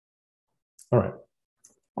All right.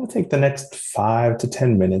 I'll take the next 5 to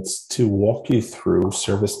 10 minutes to walk you through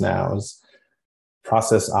ServiceNow's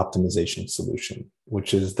Process Optimization solution,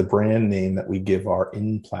 which is the brand name that we give our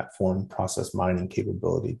in-platform process mining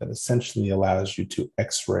capability that essentially allows you to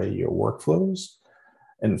X-ray your workflows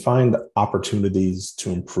and find opportunities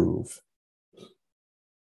to improve.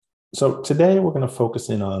 So today we're going to focus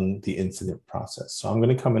in on the incident process. So I'm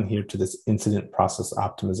going to come in here to this incident process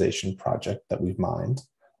optimization project that we've mined.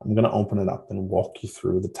 I'm going to open it up and walk you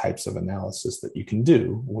through the types of analysis that you can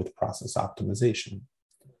do with process optimization.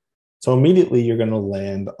 So immediately you're going to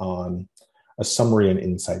land on a summary and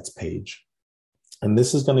insights page. And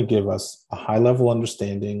this is going to give us a high-level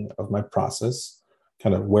understanding of my process,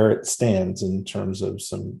 kind of where it stands in terms of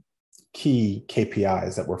some key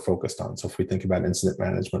KPIs that we're focused on. So if we think about incident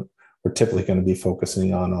management, we're typically going to be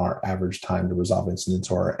focusing on our average time to resolve incidents,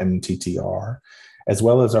 or our MTTR, as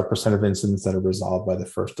well as our percent of incidents that are resolved by the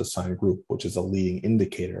first assigned group, which is a leading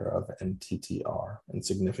indicator of MTTR and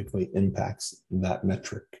significantly impacts that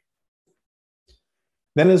metric.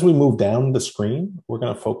 Then as we move down the screen, we're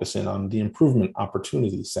going to focus in on the improvement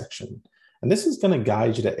opportunities section. And this is going to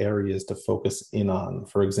guide you to areas to focus in on.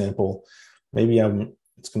 For example, maybe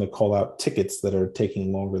it's going to call out tickets that are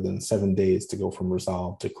taking longer than 7 days to go from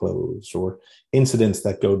resolved to closed, or incidents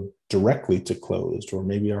that go directly to closed, or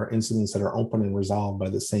maybe our incidents that are open and resolved by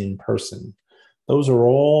the same person. Those are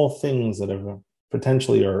all things that are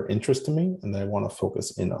potentially are interest to me and that I want to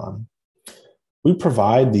focus in on. We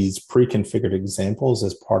provide these pre-configured examples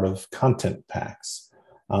as part of content packs,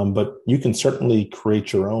 but you can certainly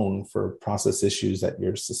create your own for process issues that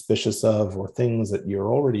you're suspicious of or things that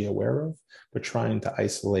you're already aware of, but trying to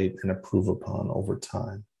isolate and improve upon over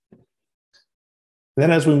time. Then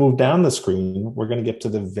as we move down the screen, we're going to get to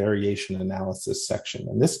the variation analysis section.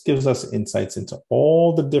 And this gives us insights into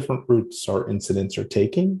all the different routes our incidents are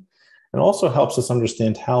taking, and also helps us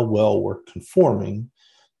understand how well we're conforming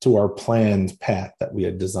to our planned path that we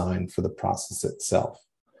had designed for the process itself.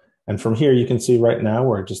 And from here, you can see right now,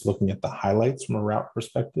 we're just looking at the highlights from a route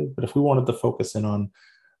perspective. But if we wanted to focus in on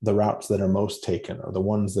the routes that are most taken, or the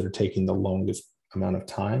ones that are taking the longest amount of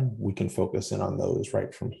time, we can focus in on those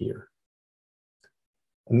right from here.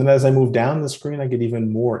 And then as I move down the screen, I get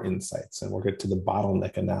even more insights, and we'll get to the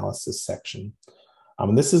bottleneck analysis section.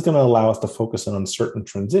 And this is going to allow us to focus in on certain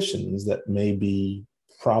transitions that may be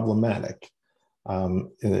problematic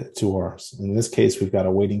to ours. In this case, we've got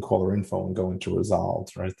a waiting caller info and going to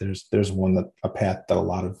resolved, right? There's a path that a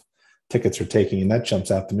lot of tickets are taking, and that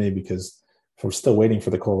jumps out to me because if we're still waiting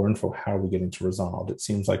for the caller info, how are we getting to resolved? It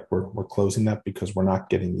seems like we're closing that because we're not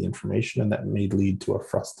getting the information, and that may lead to a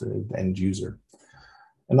frustrated end user.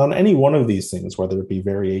 And on any one of these things, whether it be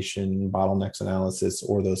variation, bottlenecks analysis,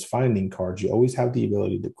 or those finding cards, you always have the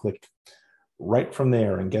ability to click right from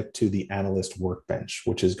there and get to the analyst workbench,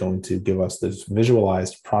 which is going to give us this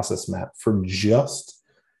visualized process map for just,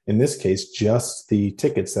 in this case, just the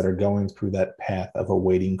tickets that are going through that path of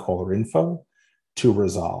awaiting caller info to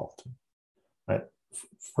resolved. Right?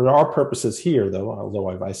 For our purposes here, though, although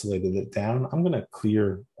I've isolated it down, I'm going to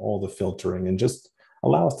clear all the filtering and just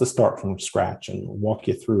allow us to start from scratch and walk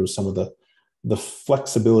you through some of the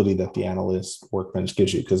flexibility that the analyst workbench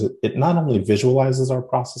gives you, because it not only visualizes our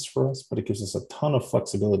process for us, but it gives us a ton of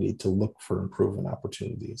flexibility to look for improvement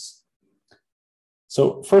opportunities.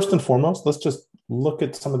 So first and foremost, let's just look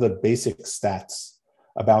at some of the basic stats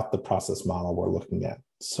about the process model we're looking at.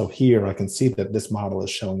 So here I can see that this model is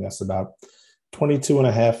showing us about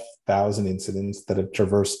 22,500 incidents that have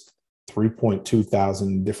traversed 3.2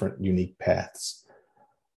 thousand different unique paths.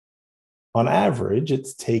 On average,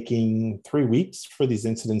 it's taking 3 weeks for these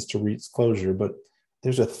incidents to reach closure, but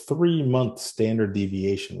there's a 3-month standard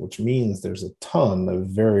deviation, which means there's a ton of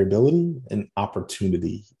variability and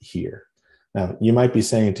opportunity here. Now, you might be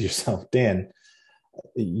saying to yourself, Dan,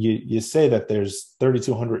 you say that there's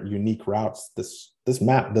 3,200 unique routes. This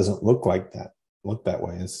map doesn't look like that. Look that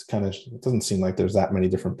way. It doesn't seem like there's that many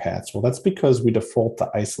different paths. Well, that's because we default to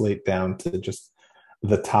isolate down to just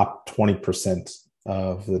the top 20%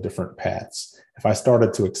 of the different paths. If I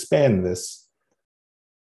started to expand this,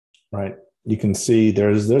 right, you can see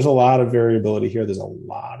there's a lot of variability here. There's a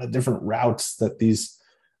lot of different routes that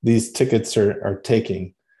these tickets are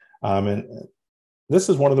taking. And this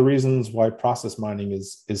is one of the reasons why process mining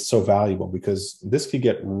is so valuable, because this could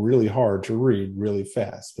get really hard to read really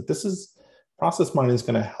fast. But process mining is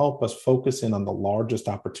going to help us focus in on the largest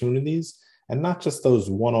opportunities and not just those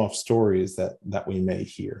one-off stories that we may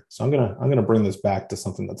hear. So I'm gonna bring this back to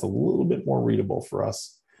something that's a little bit more readable for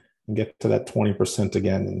us and get to that 20%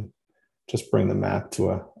 again and just bring the map to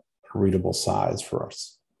a readable size for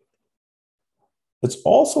us. It's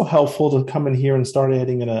also helpful to come in here and start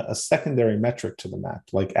adding in a secondary metric to the map,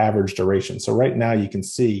 like average duration. So right now you can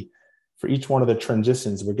see for each one of the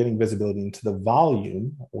transitions, we're getting visibility into the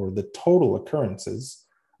volume or the total occurrences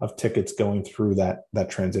of tickets going through that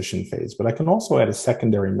transition phase. But I can also add a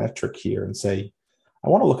secondary metric here and say, I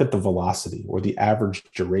want to look at the velocity or the average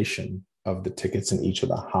duration of the tickets in each of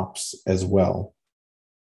the hops as well.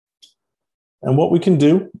 And what we can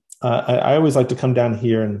do, I always like to come down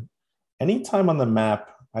here, and anytime on the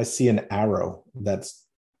map, I see an arrow that's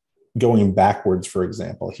going backwards, for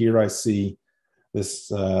example. Here I see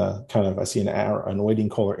this I see an arrow, an awaiting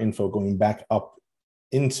caller info going back up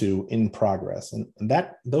into in progress. And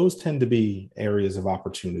those tend to be areas of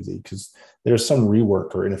opportunity because there's some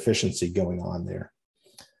rework or inefficiency going on there.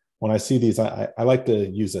 When I see these, I like to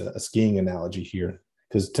use a skiing analogy here,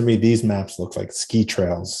 because to me, these maps look like ski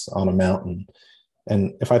trails on a mountain.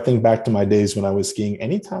 And if I think back to my days when I was skiing,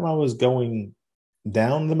 anytime I was going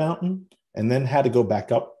down the mountain and then had to go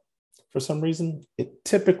back up for some reason, it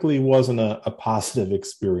typically wasn't a positive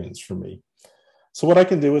experience for me. So what I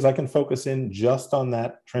can do is I can focus in just on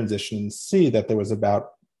that transition and see that there was about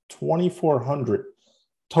 2,400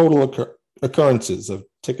 total occurrences of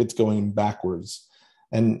tickets going backwards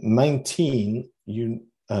and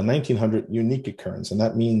 1,900 unique occurrence. And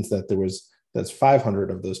that means that that's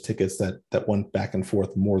 500 of those tickets that went back and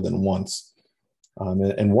forth more than once.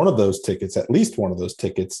 And one of those tickets, at least one of those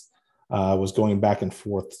tickets, was going back and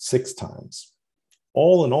forth 6 times.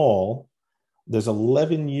 All in all, there's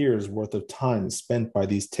 11 years worth of time spent by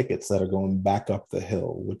these tickets that are going back up the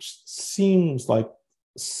hill, which seems like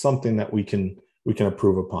something that we can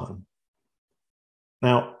improve upon.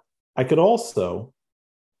 Now, I could also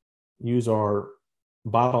use our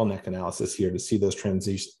bottleneck analysis here to see those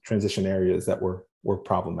transition areas that were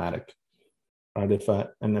problematic. Right?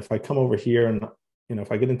 If I come over here and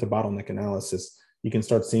if I get into bottleneck analysis, you can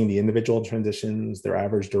start seeing the individual transitions, their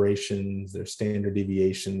average durations, their standard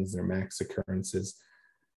deviations, their max occurrences.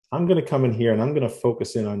 I'm going to come in here and I'm going to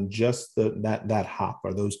focus in on just that hop,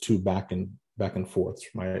 or those two back and forth,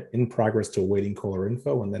 my in progress to awaiting caller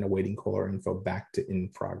info, and then awaiting caller info back to in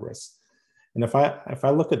progress. And if I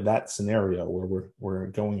look at that scenario where we're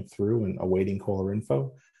going through and awaiting caller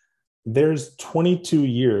info, there's 22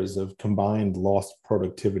 years of combined lost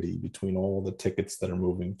productivity between all the tickets that are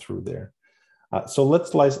moving through there. So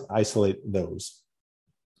let's isolate those.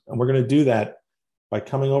 And we're going to do that by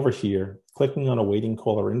coming over here, clicking on awaiting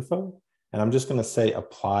caller info, and I'm just going to say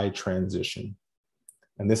apply transition.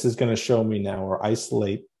 And this is going to show me now, or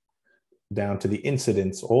isolate down to the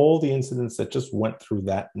incidents, all the incidents that just went through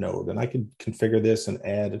that node. And I could configure this and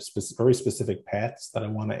add very specific paths that I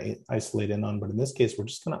want to isolate in on. But in this case, we're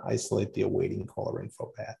just going to isolate the awaiting caller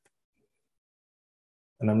info path.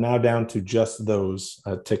 And I'm now down to just those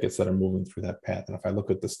tickets that are moving through that path. And if I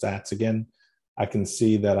look at the stats again, I can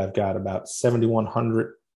see that I've got about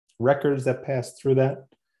 7,100 records that pass through that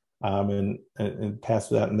and pass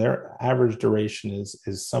through that. And their average duration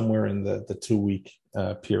is somewhere in the 2-week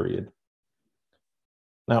period.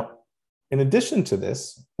 Now, in addition to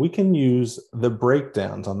this, we can use the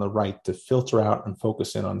breakdowns on the right to filter out and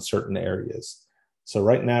focus in on certain areas. So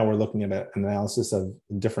right now we're looking at an analysis of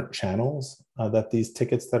different channels that these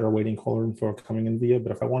tickets that are awaiting caller info are coming in via.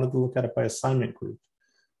 But if I wanted to look at it by assignment group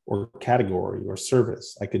or category or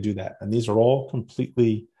service, I could do that. And these are all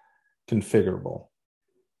completely configurable.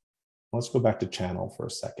 Let's go back to channel for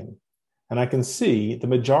a second. And I can see the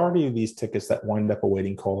majority of these tickets that wind up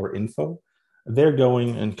awaiting caller info, they're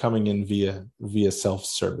going and coming in via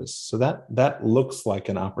self-service. So that looks like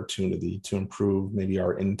an opportunity to improve maybe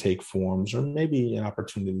our intake forms, or maybe an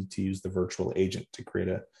opportunity to use the virtual agent to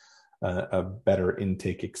create a better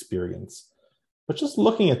intake experience. But just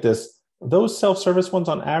looking at this, those self-service ones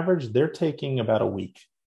on average, they're taking about a week.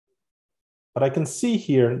 But I can see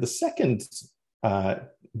here the second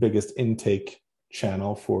biggest intake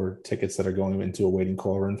channel for tickets that are going into awaiting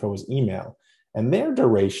caller info is email. And their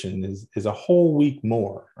duration is a whole week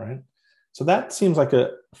more, right? So that seems like,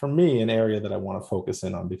 for me, an area that I want to focus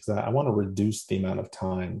in on, because I want to reduce the amount of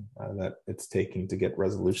time that it's taking to get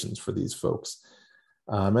resolutions for these folks.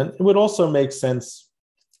 And it would also make sense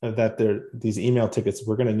that these email tickets,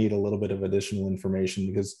 we're going to need a little bit of additional information,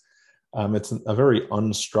 because it's a very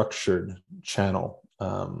unstructured channel.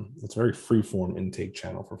 It's a very free-form intake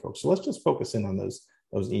channel for folks. So let's just focus in on those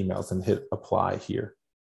emails and hit apply here.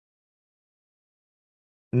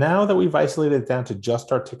 Now that we've isolated it down to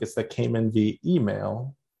just our tickets that came in via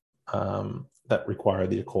email, that require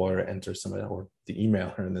the caller to enter or the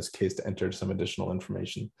emailer in this case to enter some additional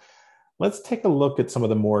information, let's take a look at some of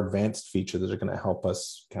the more advanced features that are going to help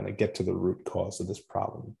us kind of get to the root cause of this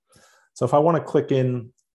problem. So if I want to click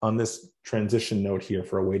in on this transition note here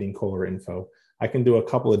for awaiting caller info, I can do a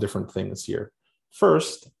couple of different things here.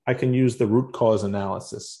 First, I can use the root cause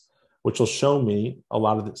analysis, which will show me a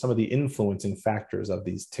lot of some of the influencing factors of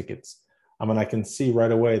these tickets. I can see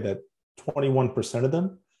right away that 21% of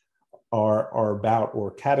them are about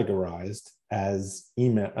or categorized as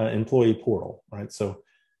email, employee portal, right? So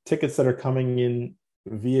tickets that are coming in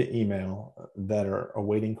via email that are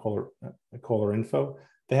awaiting caller info,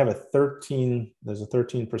 they have there's a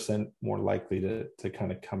 13% more likely to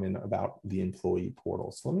kind of come in about the employee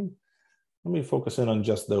portal. So let me focus in on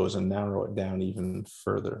just those and narrow it down even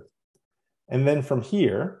further. And then from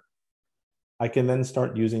here, I can then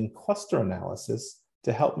start using cluster analysis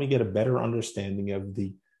to help me get a better understanding of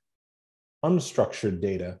the unstructured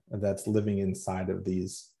data that's living inside of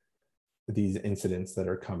these incidents that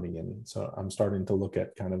are coming in. So I'm starting to look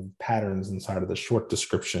at kind of patterns inside of the short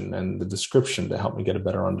description and the description to help me get a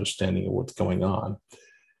better understanding of what's going on.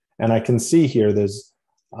 And I can see here there's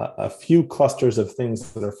a few clusters of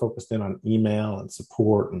things that are focused in on email and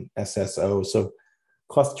support and SSO. So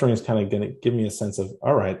clustering is kind of going to give me a sense of,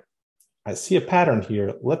 all right, I see a pattern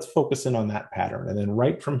here. Let's focus in on that pattern. And then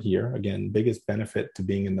right from here, again, biggest benefit to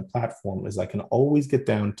being in the platform is I can always get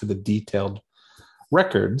down to the detailed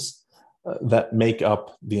records that make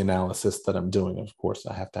up the analysis that I'm doing. Of course,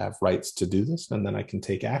 I have to have rights to do this, and then I can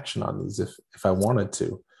take action on these if I wanted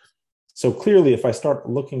to. So clearly, if I start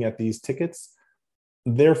looking at these tickets,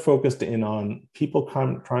 they're focused in on people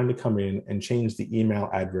trying to come in and change the email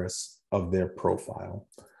address of their profile.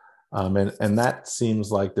 And that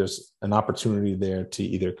seems like there's an opportunity there to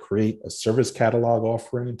either create a service catalog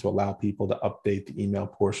offering to allow people to update the email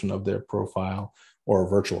portion of their profile, or a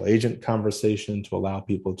virtual agent conversation to allow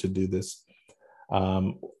people to do this.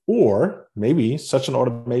 Or maybe such an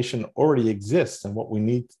automation already exists, and what we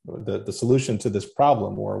need, the solution to this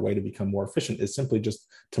problem or a way to become more efficient is simply just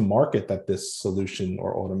to market that this solution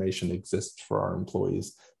or automation exists for our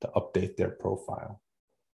employees to update their profile.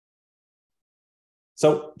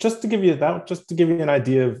 So just to give you an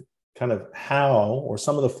idea of kind of how, or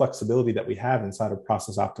some of the flexibility that we have inside of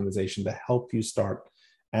process optimization to help you start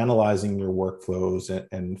analyzing your workflows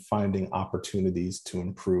and finding opportunities to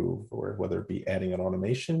improve, or whether it be adding an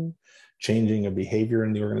automation, changing a behavior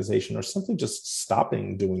in the organization, or simply just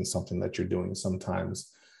stopping doing something that you're doing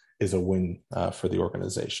sometimes is a win for the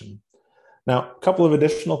organization. Now, a couple of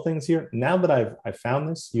additional things here. Now that I've found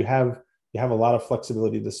this, you have a lot of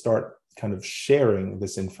flexibility to start kind of sharing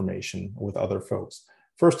this information with other folks.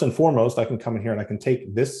 First and foremost, I can come in here and I can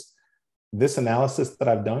take this analysis that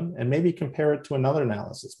I've done and maybe compare it to another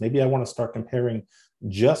analysis. Maybe I want to start comparing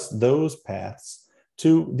just those paths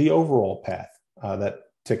to the overall path that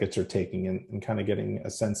tickets are taking, and kind of getting a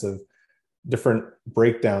sense of different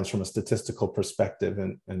breakdowns from a statistical perspective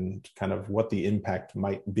and kind of what the impact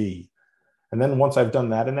might be. And then once I've done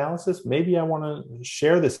that analysis, maybe I want to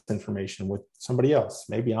share this information with somebody else.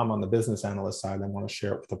 Maybe I'm on the business analyst side. I want to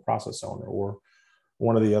share it with a process owner or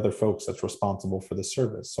one of the other folks that's responsible for the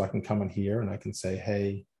service. So I can come in here and I can say,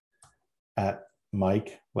 hey, at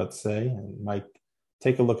Mike, let's say, and Mike,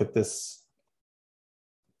 take a look at this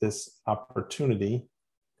opportunity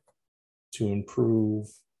to improve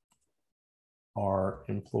our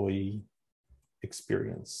employee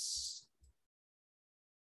experience.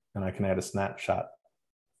 And I can add a snapshot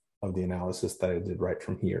of the analysis that I did right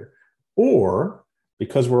from here. Or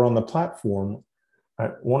because we're on the platform,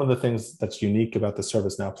 one of the things that's unique about the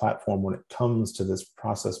ServiceNow platform when it comes to this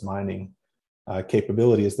process mining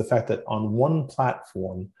capability is the fact that on one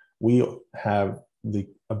platform, we have the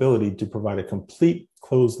ability to provide a complete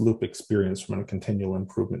closed loop experience from a continual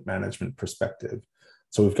improvement management perspective.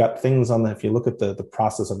 So we've got things on that. If you look at the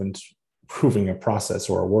process of improving a process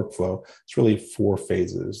or a workflow, it's really 4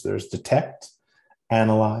 phases. There's detect,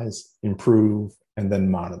 analyze, improve, and then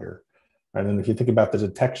monitor. Right? And if you think about the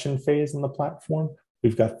detection phase in the platform,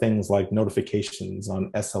 we've got things like notifications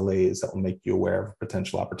on SLAs that will make you aware of a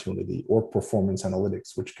potential opportunity, or performance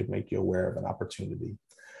analytics, which could make you aware of an opportunity.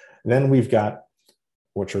 Then we've got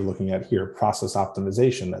what you're looking at here, process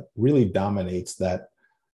optimization, that really dominates that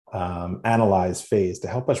analyze phase to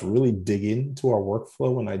help us really dig into our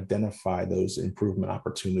workflow and identify those improvement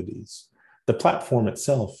opportunities. The platform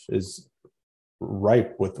itself is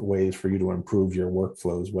ripe with ways for you to improve your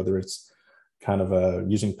workflows, whether it's kind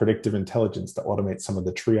of using predictive intelligence to automate some of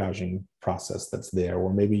the triaging process that's there,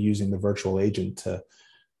 or maybe using the virtual agent to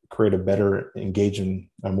create a better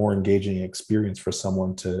a more engaging experience for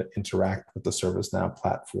someone to interact with the ServiceNow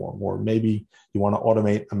platform. Or maybe you want to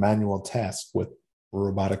automate a manual task with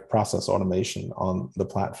robotic process automation on the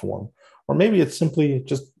platform. Or maybe it's simply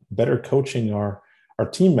just better coaching our our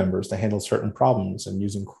team members to handle certain problems and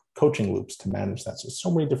using coaching loops to manage that. So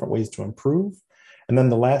many different ways to improve. And then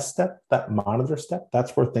the last step, that monitor step,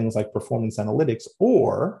 that's where things like performance analytics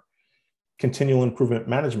or continual improvement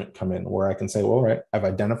management come in, where I can say, well, all right, I've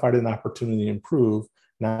identified an opportunity to improve.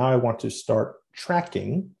 Now I want to start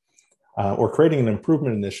tracking or creating an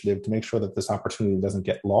improvement initiative to make sure that this opportunity doesn't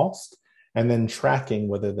get lost, and then tracking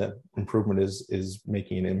whether the improvement is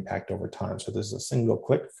making an impact over time. So there's a single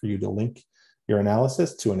click for you to link your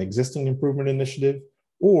analysis to an existing improvement initiative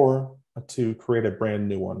or to create a brand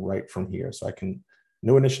new one right from here. So I can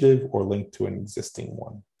new initiative or link to an existing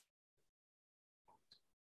one.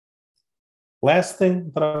 Last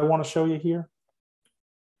thing that I want to show you here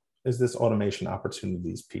is this automation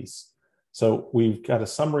opportunities piece. So we've got a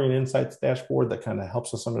summary and insights dashboard that kind of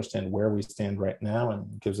helps us understand where we stand right now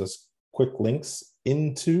and gives us quick links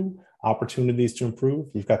into opportunities to improve.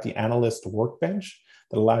 You've got the analyst workbench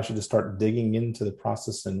that allows you to start digging into the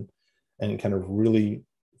process and kind of really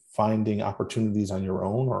finding opportunities on your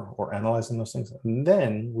own or analyzing those things. And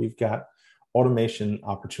then we've got automation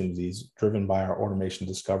opportunities driven by our automation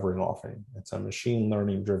discovery and offering. It's a machine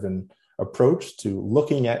learning driven approach to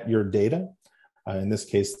looking at your data, in this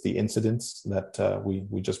case, the incidents that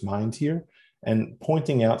we just mined here, and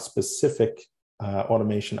pointing out specific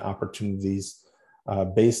automation opportunities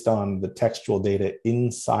based on the textual data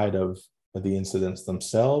inside of the incidents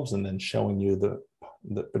themselves, and then showing you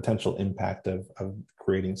the potential impact of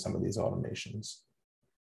creating some of these automations.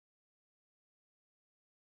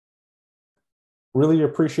 Really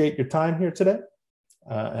appreciate your time here today,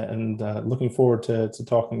 and looking forward to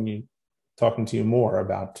talking to you more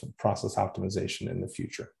about process optimization in the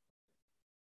future.